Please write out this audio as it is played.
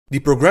The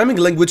programming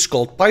language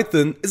called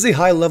Python is a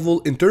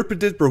high-level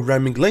interpreted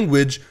programming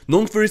language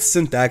known for its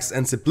syntax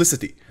and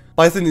simplicity.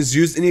 Python is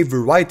used in a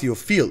variety of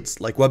fields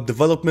like web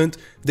development,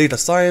 data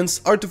science,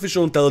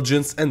 artificial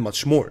intelligence, and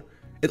much more.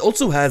 It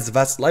also has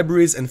vast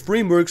libraries and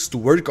frameworks to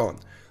work on,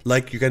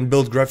 like you can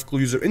build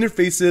graphical user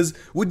interfaces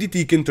with the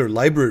tkinter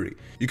library,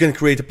 you can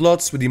create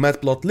plots with the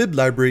matplotlib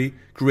library,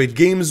 create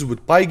games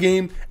with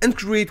pygame, and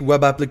create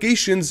web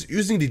applications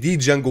using the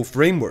Django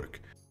framework.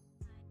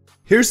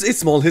 Here's a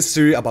small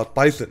history about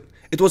Python.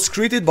 It was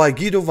created by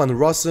Guido Van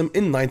Rossum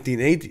in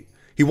 1980.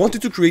 He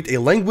wanted to create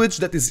a language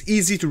that is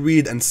easy to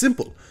read and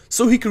simple,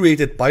 so he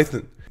created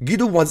Python.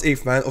 Guido was a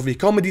fan of a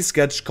comedy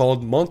sketch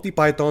called Monty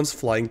Python's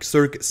Flying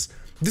Circus.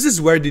 This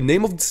is where the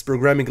name of this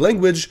programming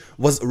language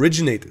was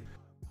originated.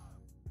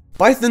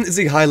 Python is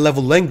a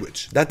high-level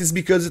language. That is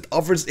because it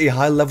offers a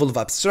high level of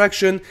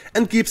abstraction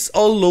and keeps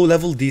all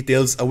low-level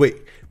details away,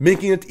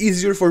 making it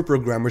easier for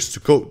programmers to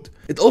code.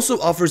 It also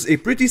offers a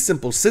pretty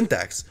simple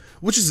syntax,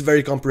 which is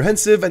very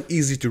comprehensive and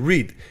easy to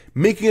read,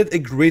 making it a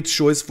great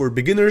choice for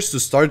beginners to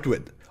start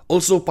with.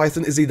 Also,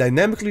 Python is a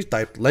dynamically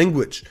typed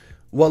language,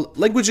 while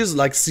languages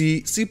like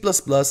C, C++,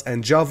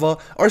 and Java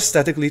are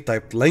statically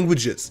typed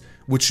languages,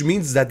 which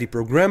means that the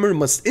programmer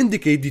must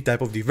indicate the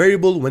type of the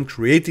variable when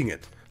creating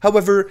it.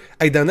 However,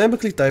 a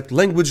dynamically typed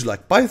language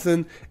like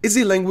Python is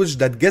a language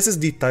that guesses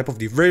the type of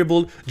the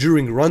variable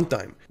during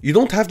runtime. You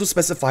don't have to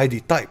specify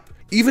the type.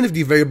 Even if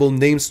the variable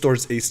name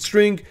stores a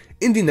string,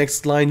 in the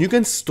next line you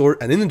can store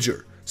an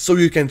integer, so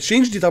you can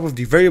change the type of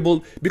the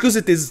variable because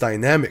it is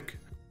dynamic.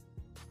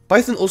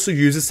 Python also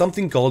uses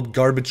something called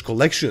garbage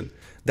collection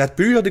that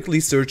periodically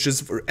searches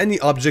for any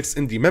objects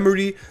in the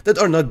memory that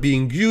are not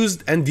being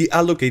used and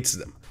deallocates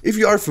them. If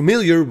you are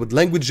familiar with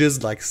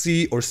languages like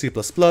C or C++,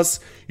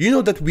 you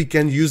know that we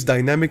can use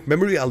dynamic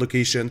memory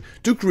allocation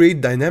to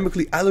create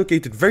dynamically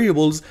allocated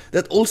variables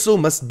that also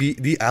must be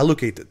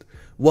deallocated.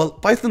 Well,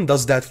 Python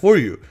does that for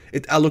you.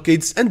 It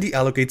allocates and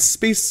deallocates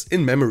space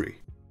in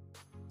memory.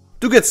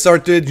 To get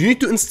started, you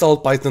need to install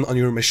Python on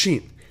your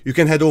machine. You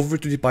can head over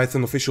to the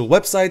Python official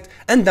website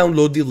and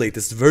download the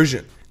latest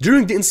version.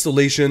 During the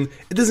installation,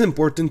 it is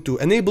important to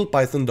enable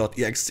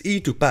python.exe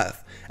to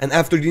path, and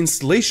after the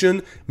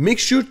installation, make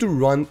sure to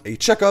run a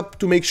checkup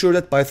to make sure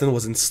that Python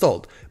was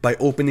installed by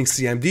opening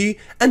cmd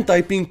and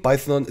typing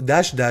python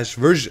 --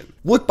 version.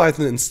 With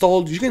Python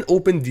installed, you can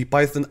open the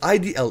Python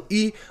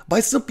IDLE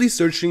by simply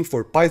searching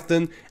for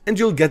Python, and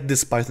you'll get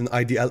this Python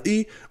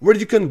IDLE where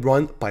you can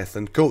run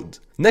Python code.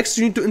 Next,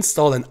 you need to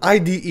install an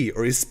IDE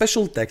or a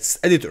special text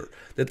editor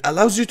that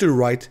allows you to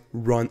write,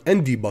 run,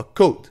 and debug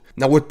code.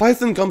 Now with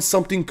Python comes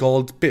something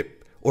called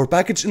pip, or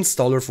package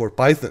installer for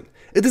Python.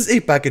 It is a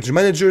package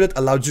manager that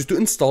allows you to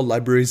install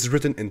libraries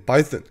written in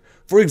Python.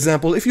 For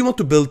example, if you want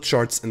to build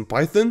charts in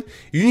Python,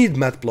 you need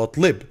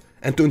matplotlib,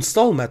 and to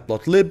install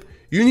matplotlib,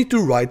 you need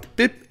to write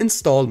pip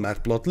install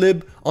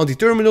matplotlib on the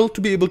terminal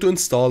to be able to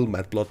install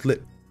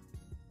matplotlib.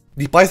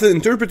 The Python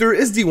interpreter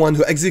is the one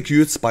who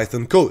executes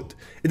Python code.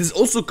 It is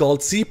also called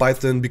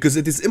CPython because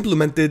it is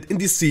implemented in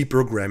the C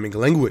programming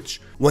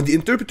language. When the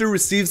interpreter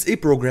receives a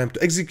program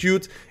to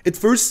execute, it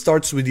first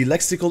starts with the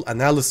lexical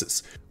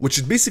analysis,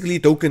 which basically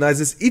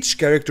tokenizes each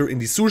character in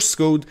the source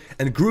code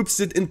and groups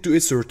it into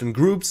certain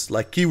groups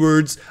like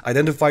keywords,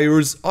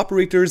 identifiers,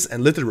 operators,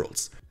 and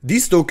literals.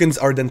 These tokens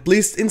are then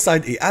placed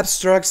inside an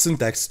abstract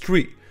syntax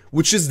tree,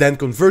 which is then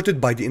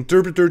converted by the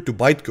interpreter to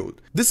bytecode.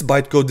 This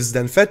bytecode is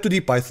then fed to the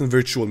Python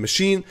virtual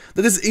machine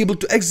that is able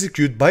to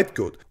execute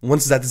bytecode.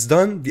 Once that is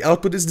done, the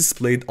output is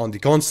displayed on the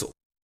console.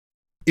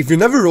 If you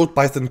never wrote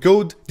Python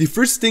code, the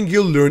first thing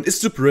you'll learn is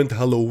to print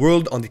hello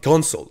world on the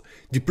console.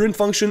 The print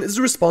function is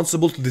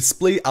responsible to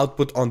display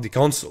output on the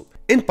console.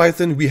 In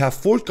Python, we have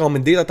 4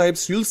 common data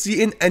types you'll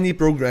see in any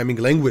programming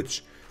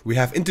language. We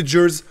have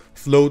integers,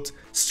 float,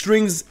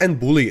 strings, and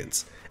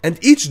booleans, and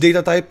each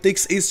data type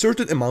takes a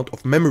certain amount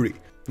of memory.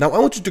 Now I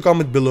want you to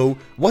comment below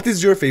what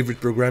is your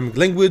favorite programming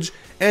language,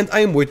 and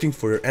I am waiting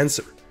for your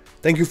answer.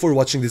 Thank you for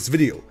watching this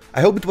video.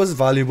 I hope it was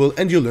valuable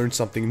and you learned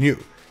something new.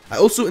 I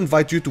also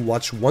invite you to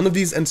watch one of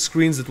these end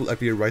screens that will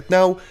appear right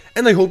now,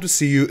 and I hope to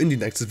see you in the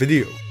next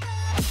video.